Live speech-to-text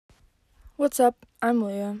What's up? I'm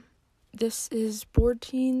Leah. This is Bored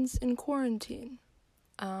Teens in Quarantine.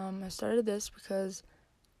 I started this because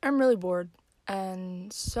I'm really bored,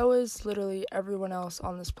 and so is literally everyone else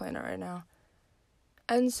on this planet right now.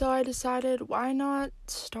 And so I decided, why not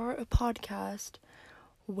start a podcast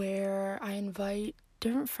where I invite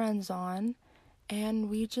different friends on, and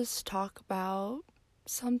we just talk about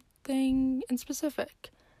something in specific.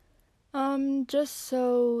 Just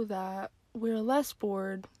so that we're less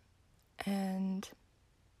bored and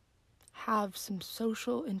have some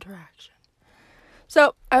social interaction.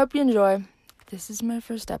 So, I hope you enjoy. This is my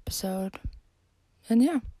first episode. And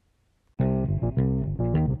yeah.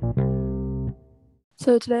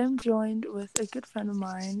 So, today I'm joined with a good friend of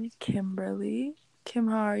mine, Kimberly. Kim,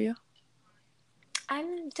 how are you?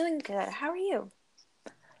 I'm doing good. How are you?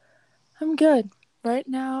 I'm good. Right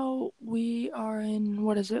now, we are in,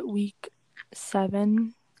 week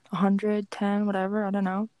 7, 110, whatever, I don't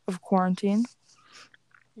know, of quarantine.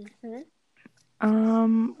 Mm-hmm.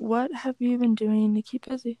 What have you been doing to keep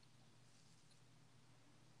busy?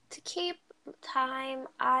 To keep time,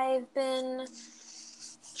 I've been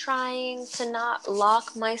trying to not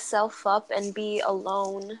lock myself up and be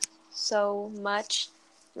alone so much.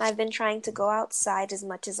 I've been trying to go outside as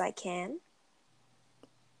much as I can.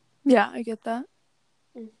 Yeah, I get that.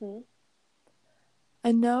 Mm-hmm.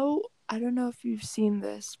 I don't know if you've seen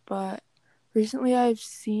this, but recently I've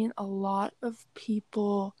seen a lot of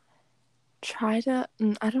people try to,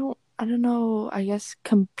 I don't know, I guess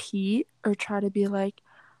compete or try to be like,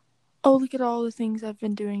 oh, look at all the things I've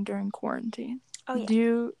been doing during quarantine. Oh yeah. Do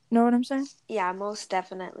you know what I'm saying? Yeah, most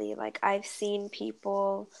definitely. Like I've seen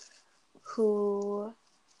people who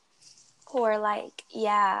who are like,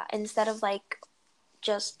 yeah, instead of like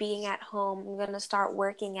just being at home, I'm gonna start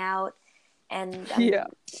working out and Yeah.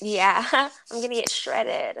 I'm gonna get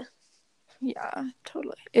shredded. Yeah,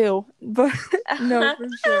 totally. Ew. But no, for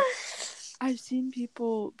sure. I've seen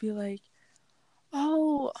people be like,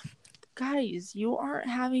 oh, guys, you aren't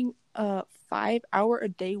having a 5 hour a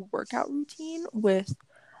day workout routine with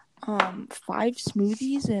 5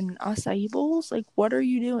 smoothies and acai bowls. Like, what are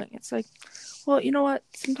you doing? It's like, well, you know what,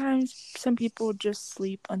 sometimes some people just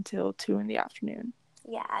sleep until 2 in the afternoon.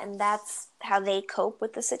 Yeah, and that's how they cope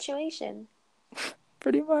with the situation.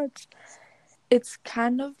 Pretty much. It's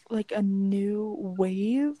kind of like a new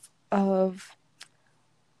wave of,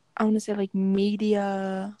 I want to say, like,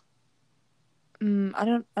 media. I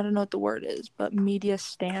don't know what the word is, but media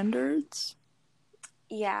standards,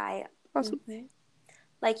 Yeah, possibly.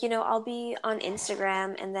 like I'll be on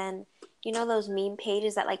Instagram and then those meme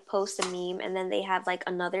pages that like post a meme and then they have like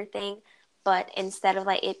another thing, but instead of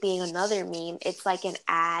like it being another meme, it's like an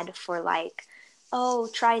ad for like, oh,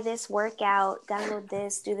 try this workout, download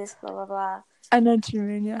this, do this, blah blah blah. I know what you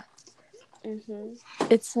mean, yeah. Mhm.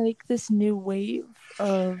 It's like this new wave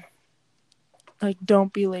of, like,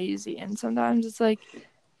 don't be lazy. And sometimes it's like,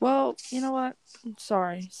 well, you know what? I'm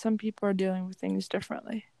sorry. Some people are dealing with things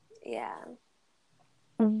differently. Yeah.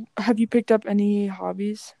 Have you picked up any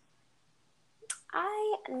hobbies?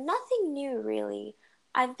 I Nothing new really.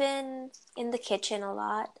 I've been in the kitchen a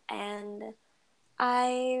lot and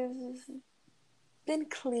I've been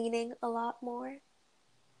cleaning a lot more.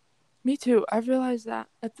 Me too. I've realized that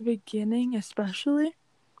at the beginning, especially,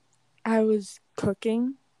 I was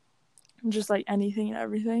cooking, just like anything and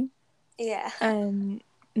everything. Yeah. And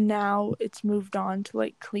now it's moved on to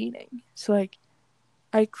like cleaning. So, like,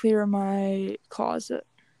 I clear my closet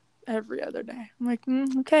every other day. I'm like,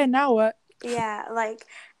 okay, now what? Yeah, like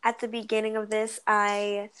at the beginning of this,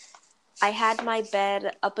 I had my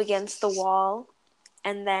bed up against the wall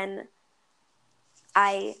and then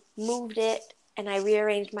I moved it and I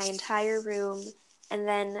rearranged my entire room and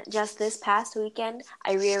then just this past weekend,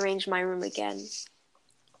 I rearranged my room again.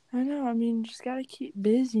 I know. I mean, just gotta keep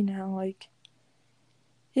busy now. Like,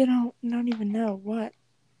 don't even know what.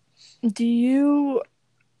 Do you,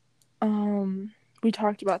 we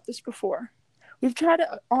talked about this before. We've tried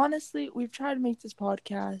to make this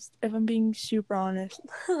podcast, if I'm being super honest,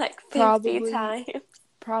 Like 50 probably, times.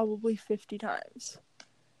 probably 50 times.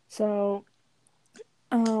 So,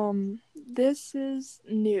 this is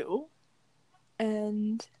new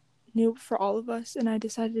and new for all of us. And I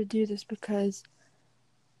decided to do this because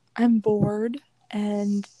I'm bored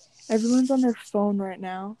and everyone's on their phone right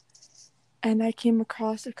now. And I came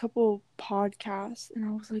across a couple podcasts and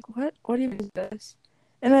I was like, what even is this?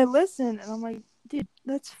 And I listened and I'm like, dude,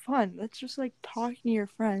 that's fun. That's just like talking to your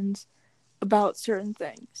friends about certain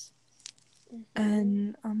things. Hmm.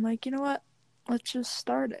 And I'm like, you know what? Let's just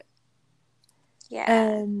start it. Yeah.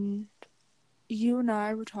 And you and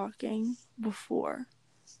I were talking before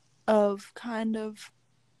of kind of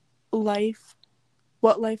life,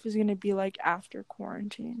 what life is going to be like after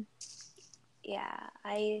quarantine. Yeah,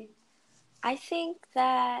 I think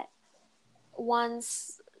that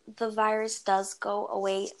once the virus does go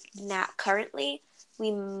away now currently,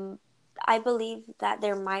 we I believe that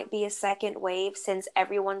there might be a second wave since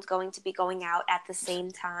everyone's going to be going out at the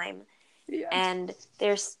same time. Yeah. And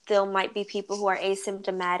there still might be people who are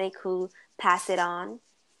asymptomatic who pass it on.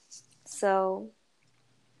 So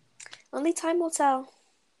only time will tell.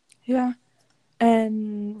 Yeah.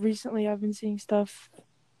 And recently I've been seeing stuff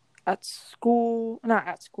at school, not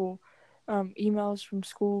at school, emails from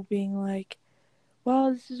school being like,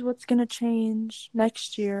 well, this is what's going to change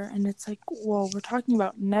next year. And it's like, well, we're talking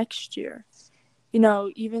about next year. You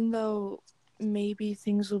know, even though maybe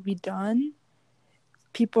things will be done,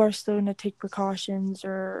 people are still going to take precautions,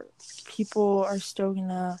 or people are still going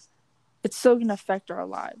to, it's still going to affect our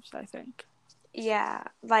lives, I think. Yeah,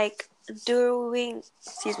 like doing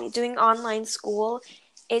online school,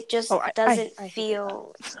 it just Oh, doesn't I hated that.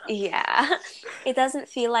 feel, yeah, it doesn't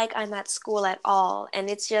feel like I'm at school at all. And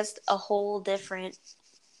it's a whole different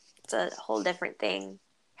thing.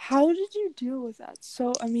 How did you deal with that?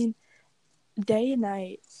 So, I mean, day and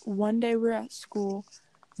night, one day we're at school,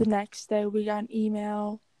 the next day we got an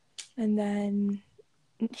email, and then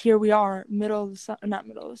here we are, middle of the summer, not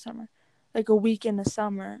middle of the summer, like a week in the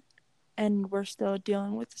summer, and we're still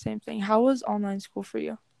dealing with the same thing. How was online school for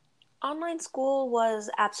you? Online school was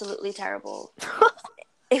absolutely terrible.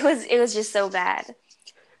 It was just so bad.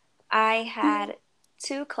 I Yeah. had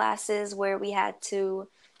two classes where we had to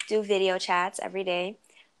do video chats every day,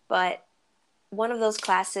 but one of those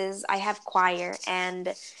classes I have choir,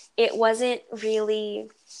 and it wasn't really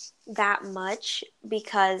that much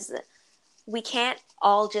because we can't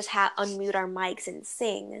all just unmute our mics and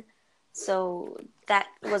sing. So that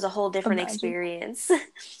was a whole different Imagine. experience.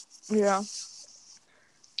 Yeah.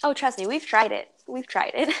 Oh, trust me, we've tried it. We've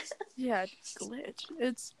tried it. Yeah, glitch.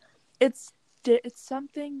 It's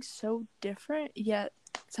something so different, yet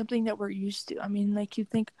something that we're used to. I mean, like you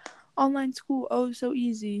think online school, oh, so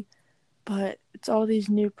easy, but it's all these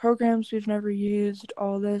new programs we've never used,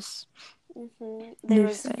 all this There new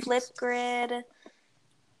was things. Flipgrid.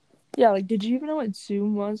 Yeah, like did you even know what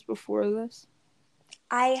Zoom was before this?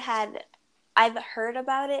 I had, I've heard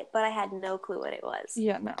about it, but I had no clue what it was.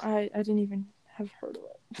 Yeah, no, I didn't even have heard of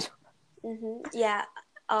it. Yeah.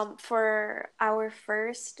 For our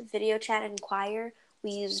first video chat in choir,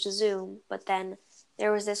 we used Zoom, but then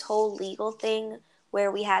there was this whole legal thing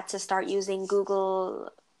where we had to start using the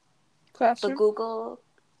Classroom? Google,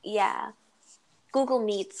 yeah, Google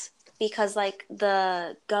Meets because like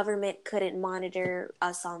the government couldn't monitor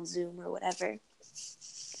us on Zoom or whatever.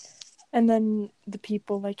 And then the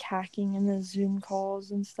people like hacking in the Zoom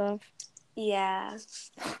calls and stuff. Yeah.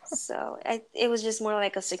 So it was just more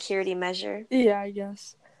like a security measure. Yeah, I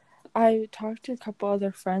guess. I talked to a couple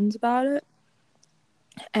other friends about it,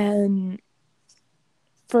 and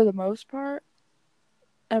for the most part,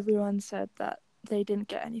 everyone said that they didn't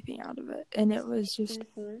get anything out of it, and it was just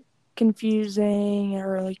hmm confusing,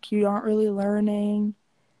 or like you aren't really learning.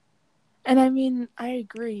 And I mean, I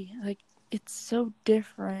agree. Like, it's so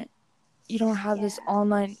different. You don't have this Yeah.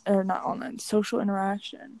 online, or not online, social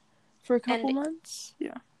interaction for a couple And months.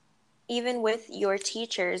 Yeah. even with your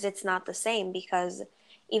teachers, it's not the same because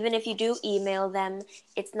even if you do email them,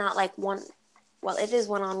 it's not like well, it is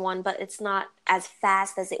one on one, but it's not as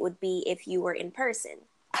fast as it would be if you were in person.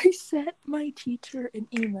 I sent my teacher an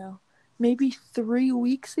email maybe 3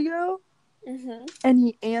 weeks ago, hmm and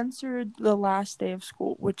he answered the last day of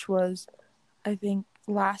school, which was, I think,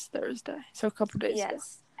 last Thursday. So a couple days ago.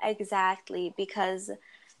 Yes, exactly. Because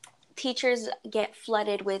teachers get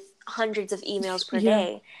flooded with hundreds of emails per Yeah.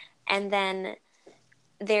 day, and then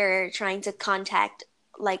they're trying to contact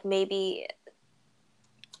like maybe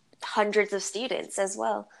hundreds of students as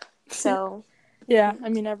well. So, Yeah, I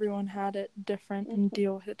mean, everyone had it different and mhm,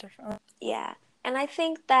 deal with it differently. yeah. And I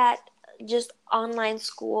think that just online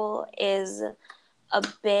school is a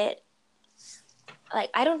bit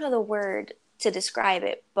like, I don't know the word to describe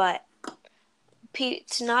it, but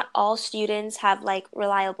not all students have like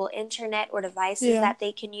reliable internet or devices Yeah, that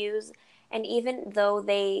they can use. And even though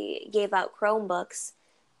they gave out Chromebooks,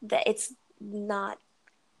 that it's not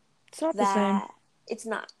the same. that it's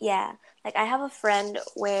not, yeah. Like I have a friend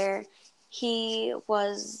where he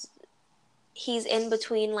was he's in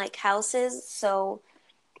between like houses, so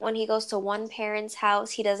when he goes to one parent's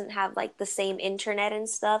house, he doesn't have like the same internet and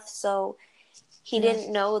stuff, so he Yeah,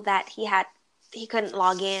 didn't know that he couldn't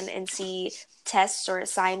log in and see tests or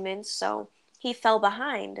assignments, so he fell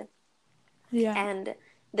behind. yeah, And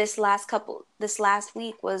this last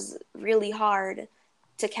week was really hard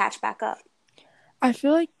to catch back up. I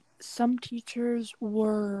feel like some teachers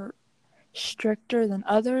were stricter than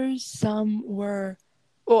others. Some were,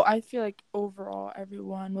 well, I feel like overall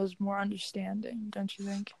everyone was more understanding, don't you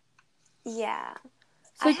think? Yeah.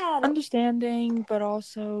 It's like understanding, but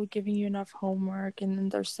also giving you enough homework. And then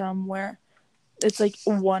there's some where it's like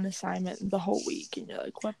one assignment the whole week, and you're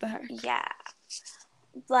like, what the heck? Yeah.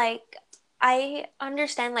 Like, I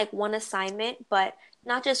understand like one assignment, but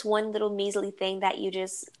not just one little measly thing that you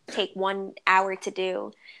just take 1 hour to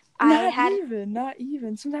do. Not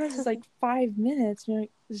even. Sometimes it's like 5 minutes. And you're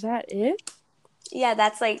like, is that it? Yeah,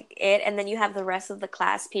 that's like it. And then you have the rest of the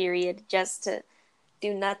class period just to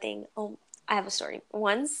do nothing. Oh, I have a story.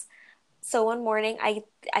 One morning, I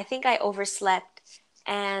think I overslept,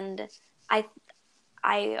 and I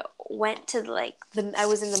I went to like I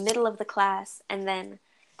was in the middle of the class, and then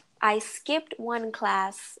I skipped one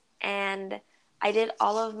class, and I did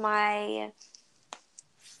all of my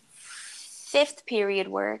fifth period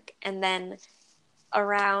work, and then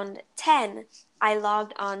around 10, I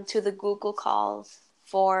logged on to the Google call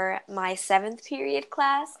for my seventh period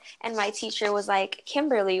class, and my teacher was like,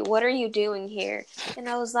 Kimberly, what are you doing here? And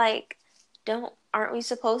I was like, aren't we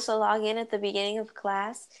supposed to log in at the beginning of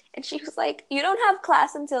class? And she was like, you don't have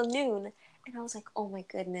class until noon. And I was like, oh my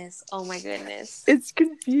goodness. It's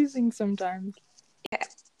confusing sometimes. Yeah.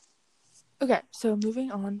 Okay, so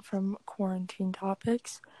moving on from quarantine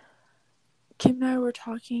topics, Kim and I were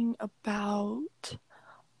talking about,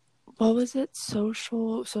 what was it?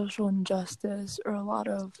 Social injustice, or a lot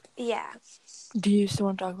of... Yeah. Do you still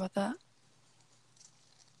want to talk about that?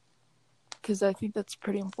 Because I think that's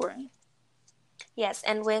pretty important. Yes,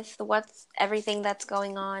 and with everything that's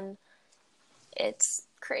going on, it's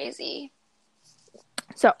crazy.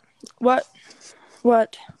 So, what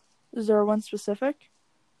is there one specific?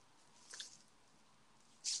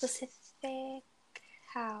 Specific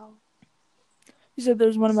how? You said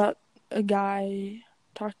there's one about a guy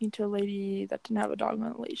talking to a lady that didn't have a dog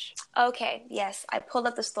on a leash. Okay, yes, I pulled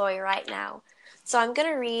up the story right now. So I'm going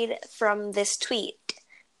to read from this tweet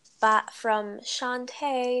from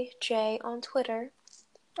Shantae J on Twitter.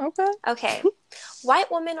 Okay.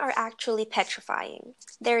 White women are actually petrifying.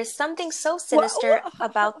 There is something so sinister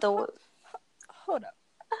about the... Hold up.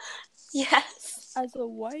 Yes. As a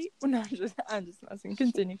white... No, I'm just messing.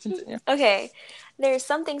 Continue. Okay. There is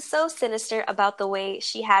something so sinister about the way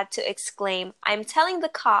she had to exclaim, I'm telling the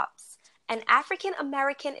cops, an African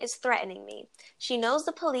American is threatening me. She knows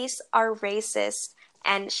the police are racist,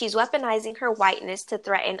 and she's weaponizing her whiteness to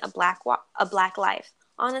threaten a black life.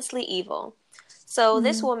 Honestly evil. So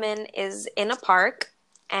this woman is in a park,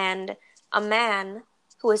 and a man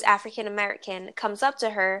who is African American comes up to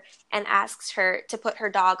her and asks her to put her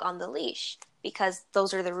dog on the leash because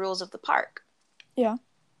those are the rules of the park. Yeah.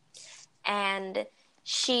 And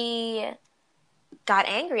she got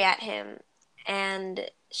angry at him, and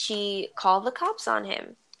she called the cops on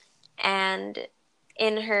him. And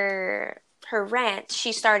in her rant,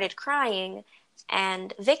 she started crying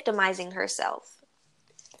and victimizing herself.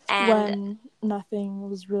 And when nothing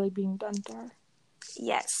was really being done to her.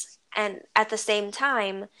 Yes. And at the same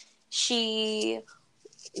time, she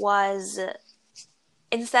was,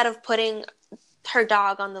 instead of putting her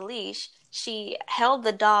dog on the leash, she held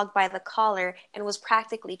the dog by the collar and was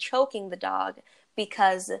practically choking the dog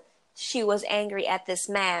because she was angry at this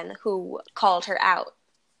man who called her out.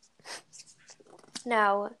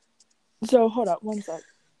 Now... So, hold up, one sec.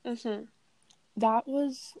 Mm-hmm.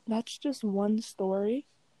 That's just one story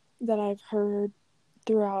that I've heard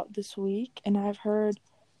throughout this week, and I've heard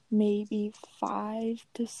maybe 5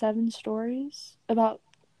 to 7 stories about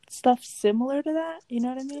stuff similar to that, you know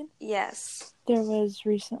what I mean? Yes. There was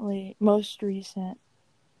most recent,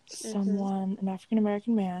 someone, an African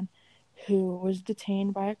American man, who was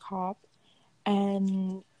detained by a cop,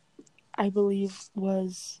 and I believe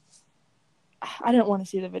I didn't want to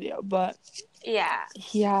see the video, but yeah,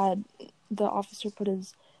 the officer put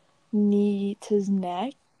his knee to his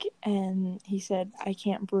neck, and he said, I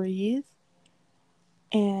can't breathe,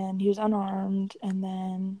 and he was unarmed, and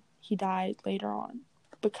then he died later on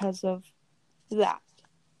because of that.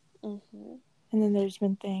 Mm-hmm. And then there's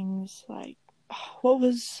been things like, what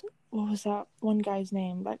was that one guy's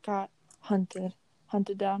name that got hunted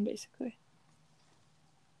down, basically?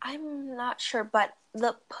 I'm not sure, but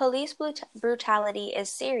the police brutality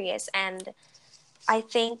is serious, and I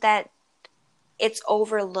think that it's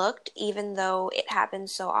overlooked even though it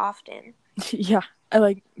happens so often. Yeah,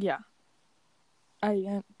 I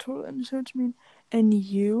totally understand what you mean. And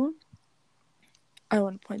I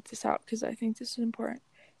want to point this out because I think this is important.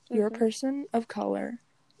 You're a person of color.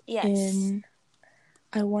 Yes. In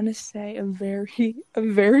I want to say a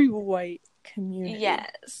very white community.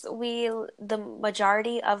 Yes, the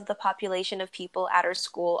majority of the population of people at our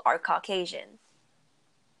school are Caucasian.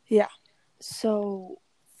 Yeah. So,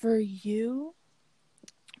 for you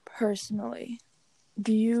personally,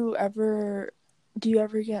 do you ever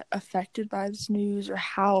get affected by this news, or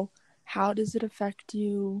how does it affect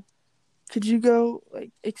you? Could you go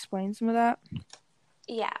like explain some of that?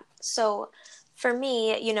 Yeah. So for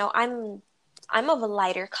me, I'm of a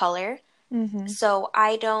lighter color, Mm-hmm. so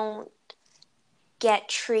I don't get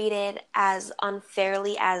treated as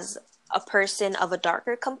unfairly as a person of a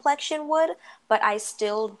darker complexion would, but I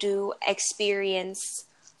still do experience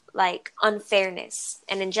like unfairness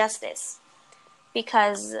and injustice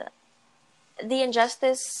because the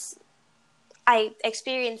injustice I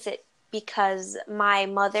experience it because my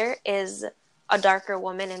mother is a darker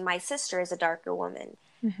woman and my sister is a darker woman.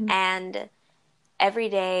 Mm-hmm. And every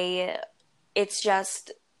day it's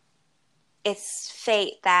just it's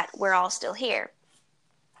fate that we're all still here.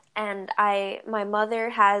 And my mother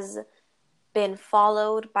has been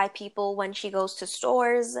followed by people when she goes to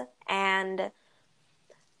stores, and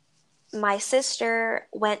my sister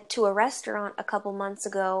went to a restaurant a couple months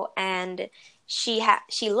ago and she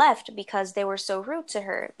left because they were so rude to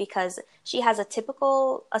her because she has a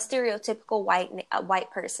stereotypical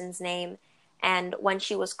white person's name, and when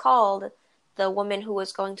she was called, the woman who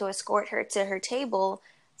was going to escort her to her table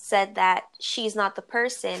said that she's not the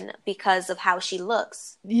person because of how she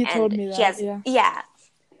looks, You told and me she that, has yeah. yeah.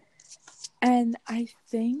 And I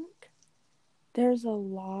think there's a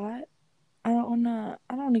lot. I don't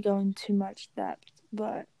wanna go into too much depth,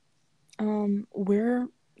 but we're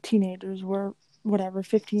teenagers, we're whatever,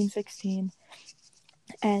 15, 16,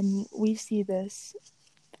 and we see this,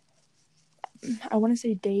 I want to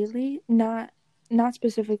say daily, not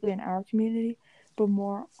specifically in our community, but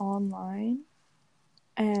more online.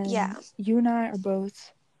 And Yeah, you and I are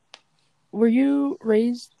both. Were you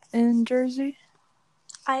raised in Jersey?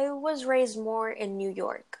 I was raised more in New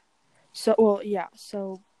York. So, well, yeah.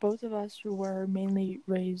 So both of us were mainly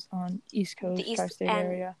raised on East The Coast, East tri-state and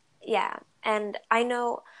area. yeah, and I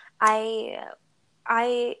know I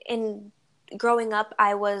in growing up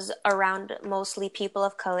I was around mostly people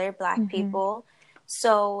of color, black Mm-hmm. people.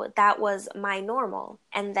 So that was my normal.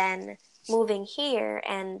 And then moving here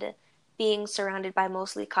and being surrounded by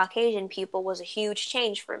mostly Caucasian people was a huge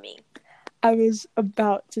change for me. I was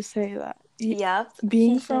about to say that. Yep.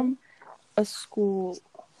 Being from a school,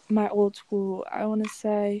 my old school, I want to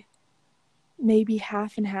say maybe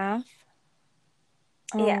half and half.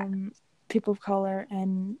 Yeah, Um, People of color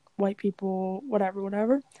and white people, whatever,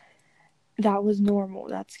 whatever. That was normal.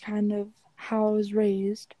 That's kind of how I was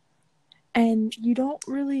raised. And you don't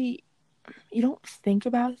think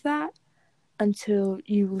about that until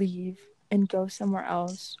you leave and go somewhere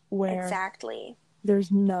else where exactly. there's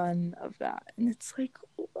none of that. And it's like,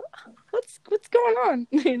 what's going on,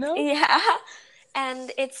 you know? Yeah.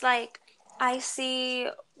 And it's like I see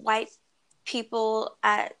white people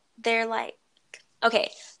at they're like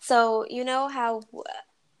okay, so you know how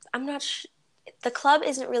I'm not sh the club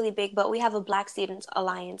isn't really big, but we have a Black Students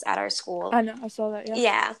Alliance at our school. I know, I saw that, yeah.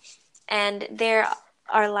 Yeah. And there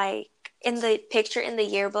are like in the picture in the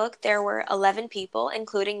yearbook, there were 11 people,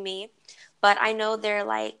 including me. But I know there are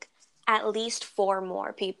like at least four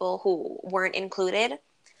more people who weren't included.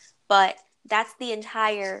 But that's the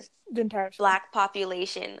entire The entire school black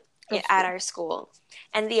population of at school. our school.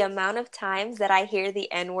 And the amount of times that I hear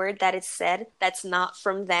the N word that is said that's not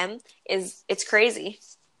from them is it's crazy.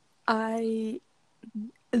 I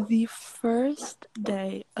the first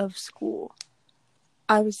day of school,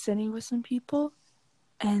 I was sitting with some people,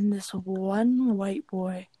 and this one white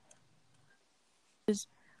boy was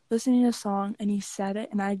listening to a song, and he said it,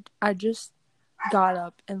 and I just got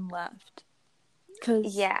up and left,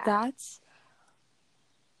 because Yeah. that's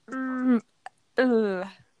mm, ugh,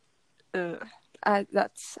 ugh. I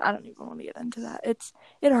don't even want to get into that.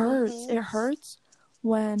 It hurts. Hmm. It hurts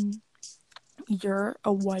when you're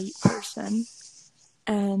a white person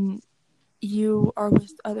and you are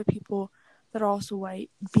with other people that are also white,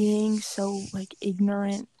 being so like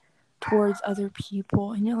ignorant towards other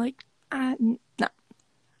people, and you're like, no.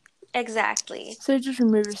 Exactly. So just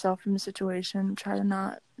remove yourself from the situation, try to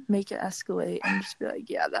not make it escalate, and just be like,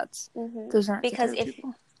 yeah, Hmm. those aren't the Because type of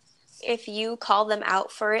people. if you call them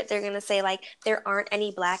out for it, they're gonna say like there aren't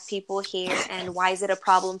any black people here, and why is it a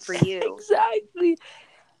problem for you? Exactly.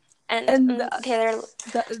 And And they're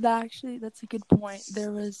that actually, that's a good point.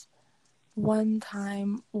 There was one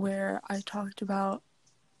time where I talked about,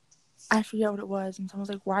 I forget what it was, and someone was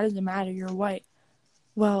like, why does it matter? You're white.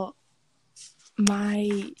 Well,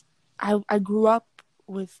 my I grew up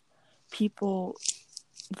with people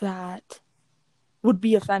that would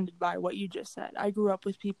be offended by what you just said. I grew up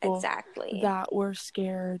with people Exactly. that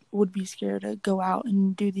would be scared to go out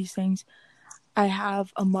and do these things. I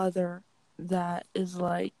have a mother that is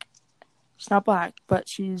like, she's not black, but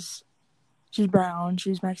she's brown,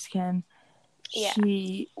 she's Mexican. Yeah.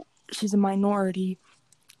 She's a minority,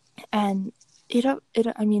 and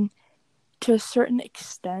I mean, to a certain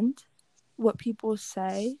extent, what people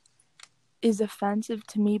say is offensive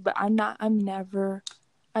to me, but I'm never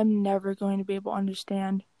going to be able to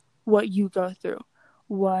understand what you go through,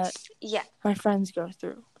 what my friends go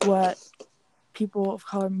through, what people of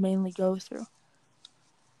color mainly go through.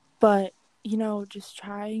 But, just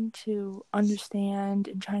trying to understand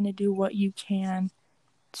and trying to do what you can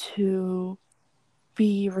to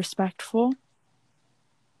be respectful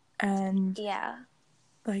and,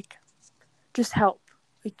 like, just help.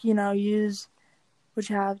 Like, use what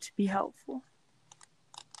you have to be helpful.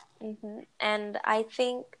 Mm-hmm. And I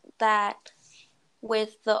think that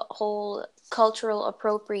with the whole cultural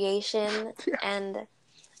appropriation and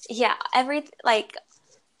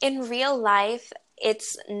in real life,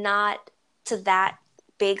 it's not to that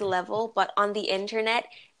big level, but on the internet,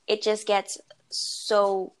 it just gets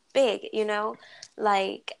so big,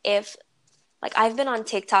 Like I've been on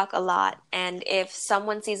TikTok a lot, and if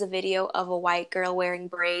someone sees a video of a white girl wearing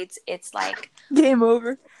braids, it's like game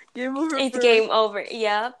over. It's game over.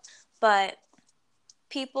 Yep. But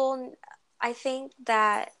I think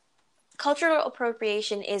that cultural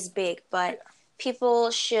appropriation is big, but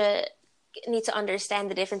people should need to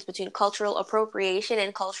understand the difference between cultural appropriation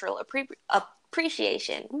and cultural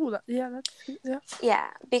appreciation. Ooh, yeah. Yeah,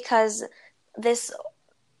 because this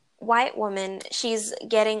white woman, she's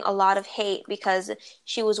getting a lot of hate because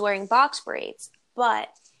she was wearing box braids, but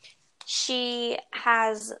she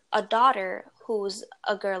has a daughter who's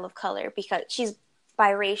a girl of color because she's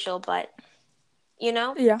biracial, but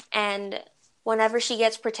Yeah. And whenever she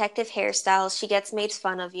gets protective hairstyles, she gets made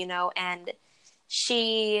fun of, and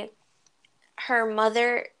her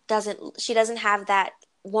mother doesn't have that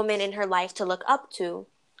woman in her life to look up to.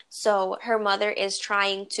 So her mother is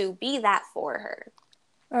trying to be that for her.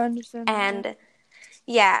 I understand. And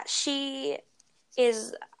she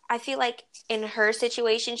is, I feel like in her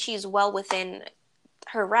situation, she's well within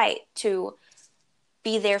her right to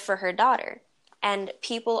be there for her daughter. And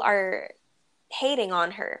people are hating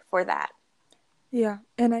on her for that. Yeah,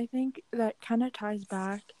 and I think that kind of ties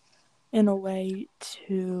back in a way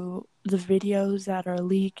to the videos that are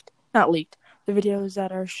the videos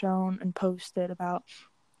that are shown and posted about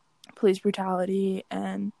police brutality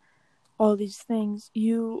and all these things.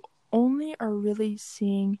 You only are really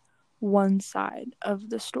seeing one side of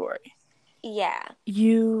the story. Yeah.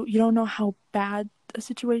 You don't know how bad a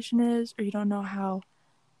situation is, or you don't know how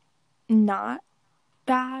not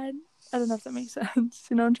bad. I don't know if that makes sense.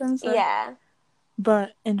 You know what I'm trying to say? Yeah.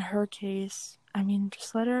 But in her case, I mean,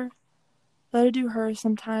 just let her do her.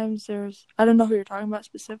 Sometimes I don't know who you're talking about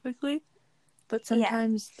specifically, but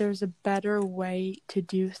sometimes there's a better way to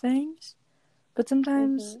do things. But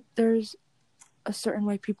sometimes there's a certain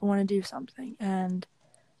way people want to do something, and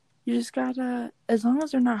you just gotta, as long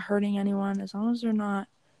as they're not hurting anyone, as long as they're not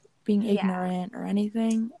being ignorant or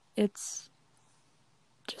anything, it's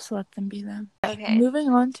just let them be them. Okay. Moving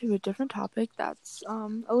on to a different topic that's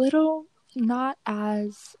a little not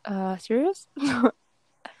as serious.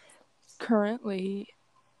 Currently,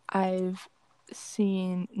 I've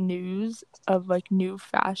seen news of like new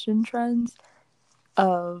fashion trends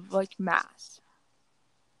of like masks.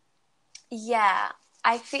 Yeah,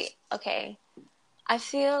 I feel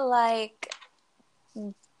like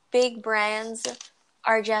big brands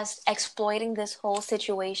are just exploiting this whole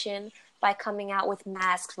situation by coming out with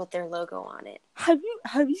masks with their logo on it. Have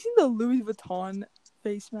you seen the Louis Vuitton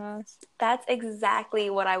face mask? That's exactly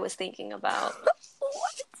what I was thinking about.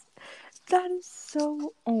 What? That is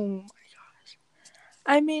so. Oh my gosh.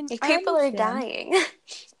 I mean, people are dying.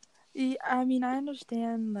 Yeah, I mean, I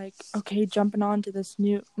understand, like, okay, jumping on to this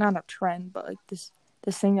new, not a trend, but like this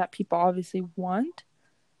thing that people obviously want.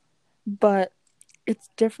 But it's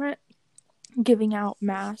different giving out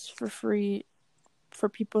masks for free for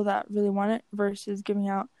people that really want it versus giving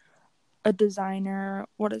out a designer,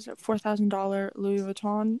 what is it, $4,000 Louis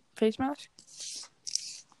Vuitton face mask?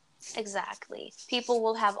 Exactly. People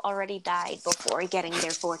will have already died before getting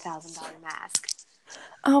their $4,000 mask.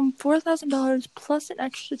 $4,000 plus an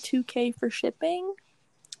extra $2,000 for shipping.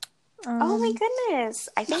 Oh my goodness.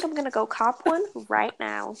 I think I'm going to go cop one right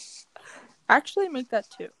now. Actually, make that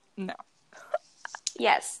 2. No.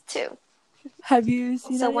 Yes, 2. Have you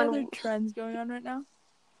seen any other trends going on right now?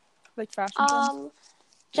 Like fashion trends?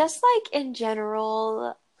 just like in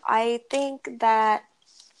general, I think that,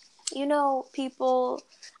 people,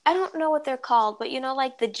 I don't know what they're called, but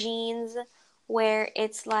like the jeans where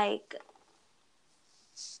it's like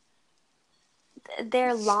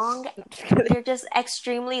they're long, they're just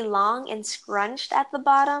extremely long and scrunched at the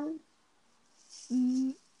bottom.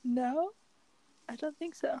 No, I don't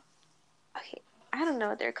think so. Okay, I don't know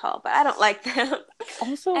what they're called, but I don't like them.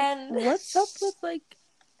 Also, And what's up with like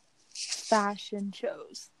fashion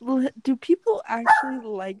shows? Do people actually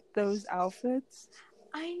like those outfits?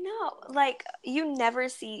 I know, like, you never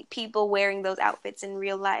see people wearing those outfits in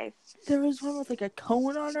real life. There was one with like a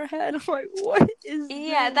cone on her head. I'm like, what is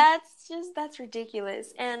Yeah, this? that's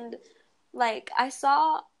ridiculous. And like, I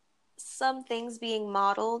saw some things being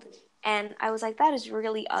modeled, and I was like, that is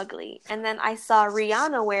really ugly. And then I saw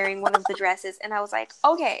Rihanna wearing one of the dresses, and I was like,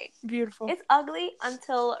 okay, Beautiful. it's ugly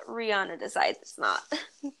until Rihanna decides it's not.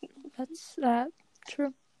 That's that.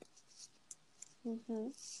 True. hmm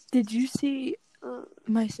Did you see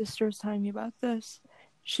my sister was telling me about this?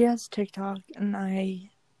 She has TikTok and I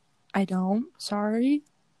don't. Sorry.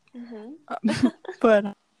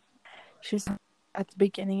 But she's at the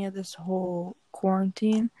beginning of this whole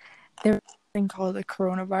quarantine, there was a thing called the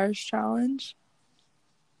coronavirus challenge.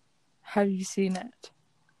 Have you seen it?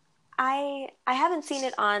 I haven't seen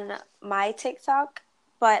it on my TikTok,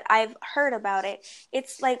 but I've heard about it.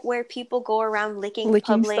 It's like where people go around licking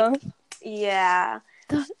Licking public. stuff? Yeah.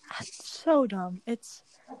 That's so dumb. It's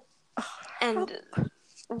And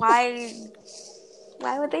why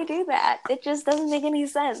why would they do that? It just doesn't make any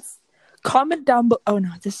sense. comment down below. Oh no,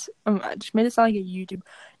 this I just made it sound like a YouTube.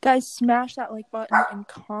 Guys, smash that like button and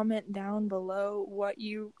comment down below what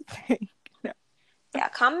you think. No. Yeah,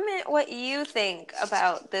 comment what you think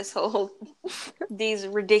about these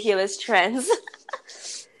ridiculous trends.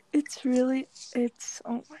 It's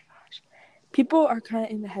oh my gosh. People are kind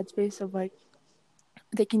of in the headspace of like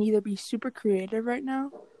they can either be super creative right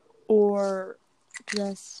now or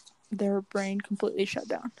just their brain completely shut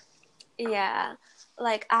down. Yeah.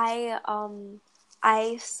 Like I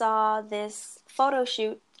saw this photo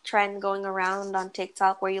shoot trend going around on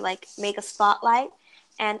TikTok where you like make a spotlight,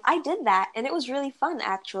 and I did that and it was really fun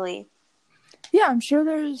actually. Yeah, I'm sure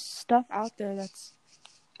there's stuff out there that's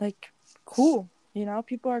like cool. You know,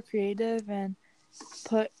 people are creative and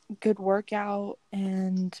put good work out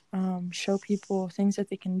and show people things that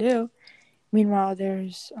they can do. Meanwhile,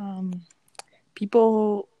 there's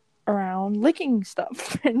people around licking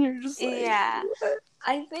stuff, and you're just like, Yeah. what?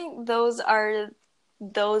 I think those are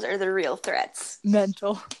the real threats.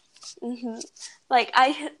 Mental. hmm Like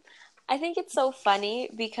I think it's so funny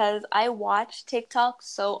because I watch TikTok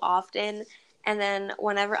so often, and then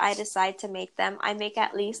whenever I decide to make them, I make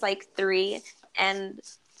at least like three. And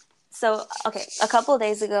so, okay, a couple of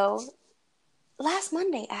days ago, last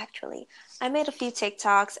Monday actually, I made a few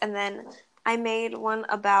TikToks, and then I made one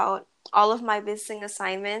about all of my missing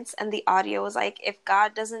assignments, and the audio was like, if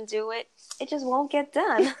God doesn't do it, it just won't get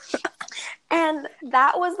done. And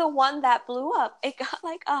that was the one that blew up. It got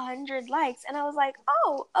like 100 likes, and I was like,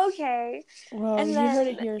 "Oh, okay." Well, And you heard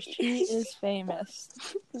then, it here. She is famous.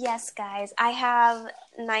 yes, guys, I have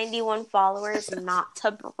 91 followers, not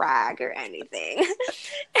to brag or anything.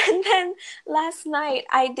 And then last night,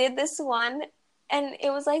 I did this one, and it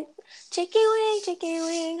was like chicken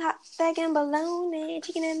wing, hot dog and bologna,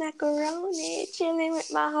 chicken and macaroni, chilling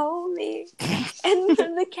with my homie. And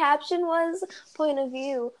the caption was, point of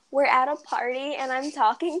view, we're at a party and I'm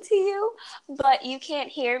talking to you, but you can't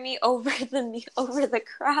hear me over the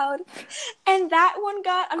crowd. And that one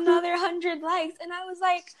got another 100 likes, and I was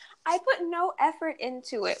like, I put no effort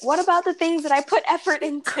into it. What about the things that I put effort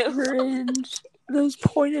into? Cringe. Those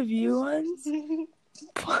point of view ones.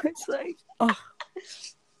 But it's like, oh,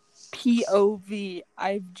 POV.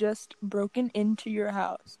 I've just broken into your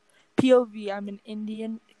house. POV. I'm an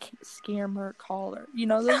Indian scammer caller. You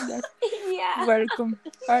know those guys? Yeah. Welcome.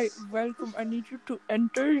 Hi, welcome. I need you to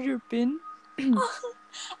enter your PIN.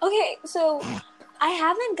 Okay, so I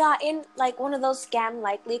haven't gotten like one of those scam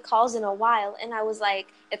likely calls in a while, and I was like,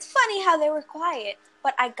 it's funny how they were quiet,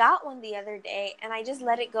 but I got one the other day and I just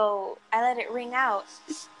let it go. I let it ring out.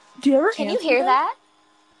 Do you ever Can you answer hear them? that?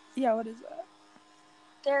 Yeah, what is that?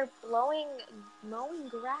 They're mowing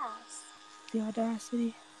grass. The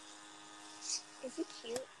audacity. Is he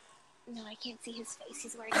cute? No, I can't see his face.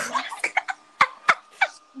 He's wearing a mask.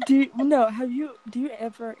 Do you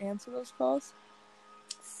ever answer those calls?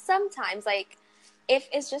 Sometimes, like, if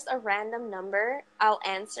it's just a random number, I'll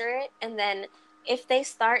answer it, and then if they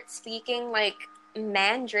start speaking like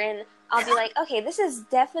Mandarin, I'll be like, okay, this is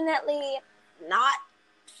definitely not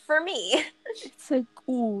for me. It's like,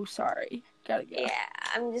 ooh, sorry. Gotta go. Yeah,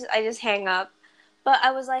 I just hang up. But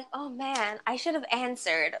I was like, oh man, I should have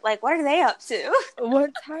answered. Like, what are they up to?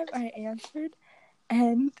 One time I answered,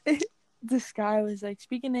 and this guy was like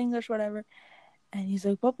speaking English, whatever, and he's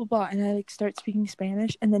like blah blah blah, and I like start speaking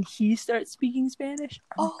Spanish, and then he starts speaking Spanish,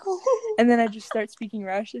 Oh. and then I just start speaking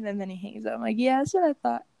Russian, and then he hangs up. I'm like, yeah, that's what I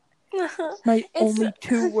thought. My It's only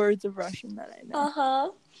 2 words of Russian that I know.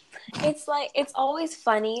 uh-huh. It's like it's always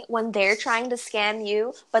funny when they're trying to scam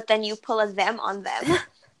you, but then you pull a them on them.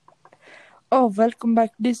 Oh, welcome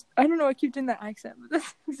back. This I don't know. I keep doing that accent, but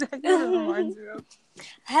that's exactly what it reminds me of.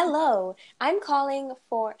 Hello, I'm calling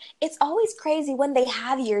for. It's always crazy when they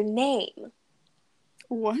have your name.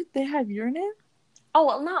 What? They have your name? Oh,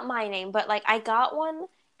 well, not my name, but like I got one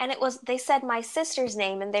and they said my sister's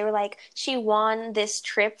name and they were like she won this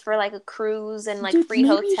trip for like a cruise and like Dude, free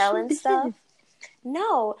maybe hotel she and did. stuff.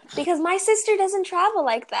 No, because my sister doesn't travel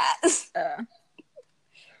like that.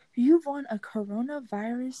 You've won a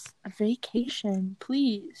coronavirus vacation.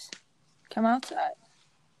 Please come outside.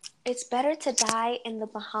 It's better to die in the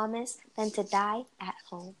Bahamas than to die at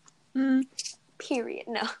home. Period.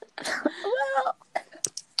 No.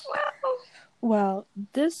 Well,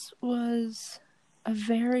 this was a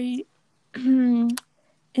very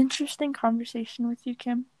interesting conversation with you,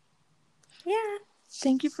 Kim. Yeah.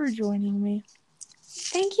 Thank you for joining me.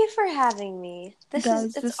 Thank you for having me.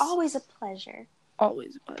 It's always a pleasure.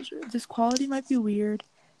 Always a pleasure. This quality might be weird.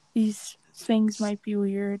 These things might be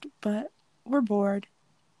weird, but we're bored.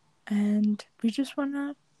 And we just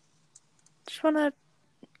wanna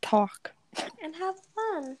talk. And have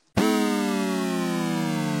fun.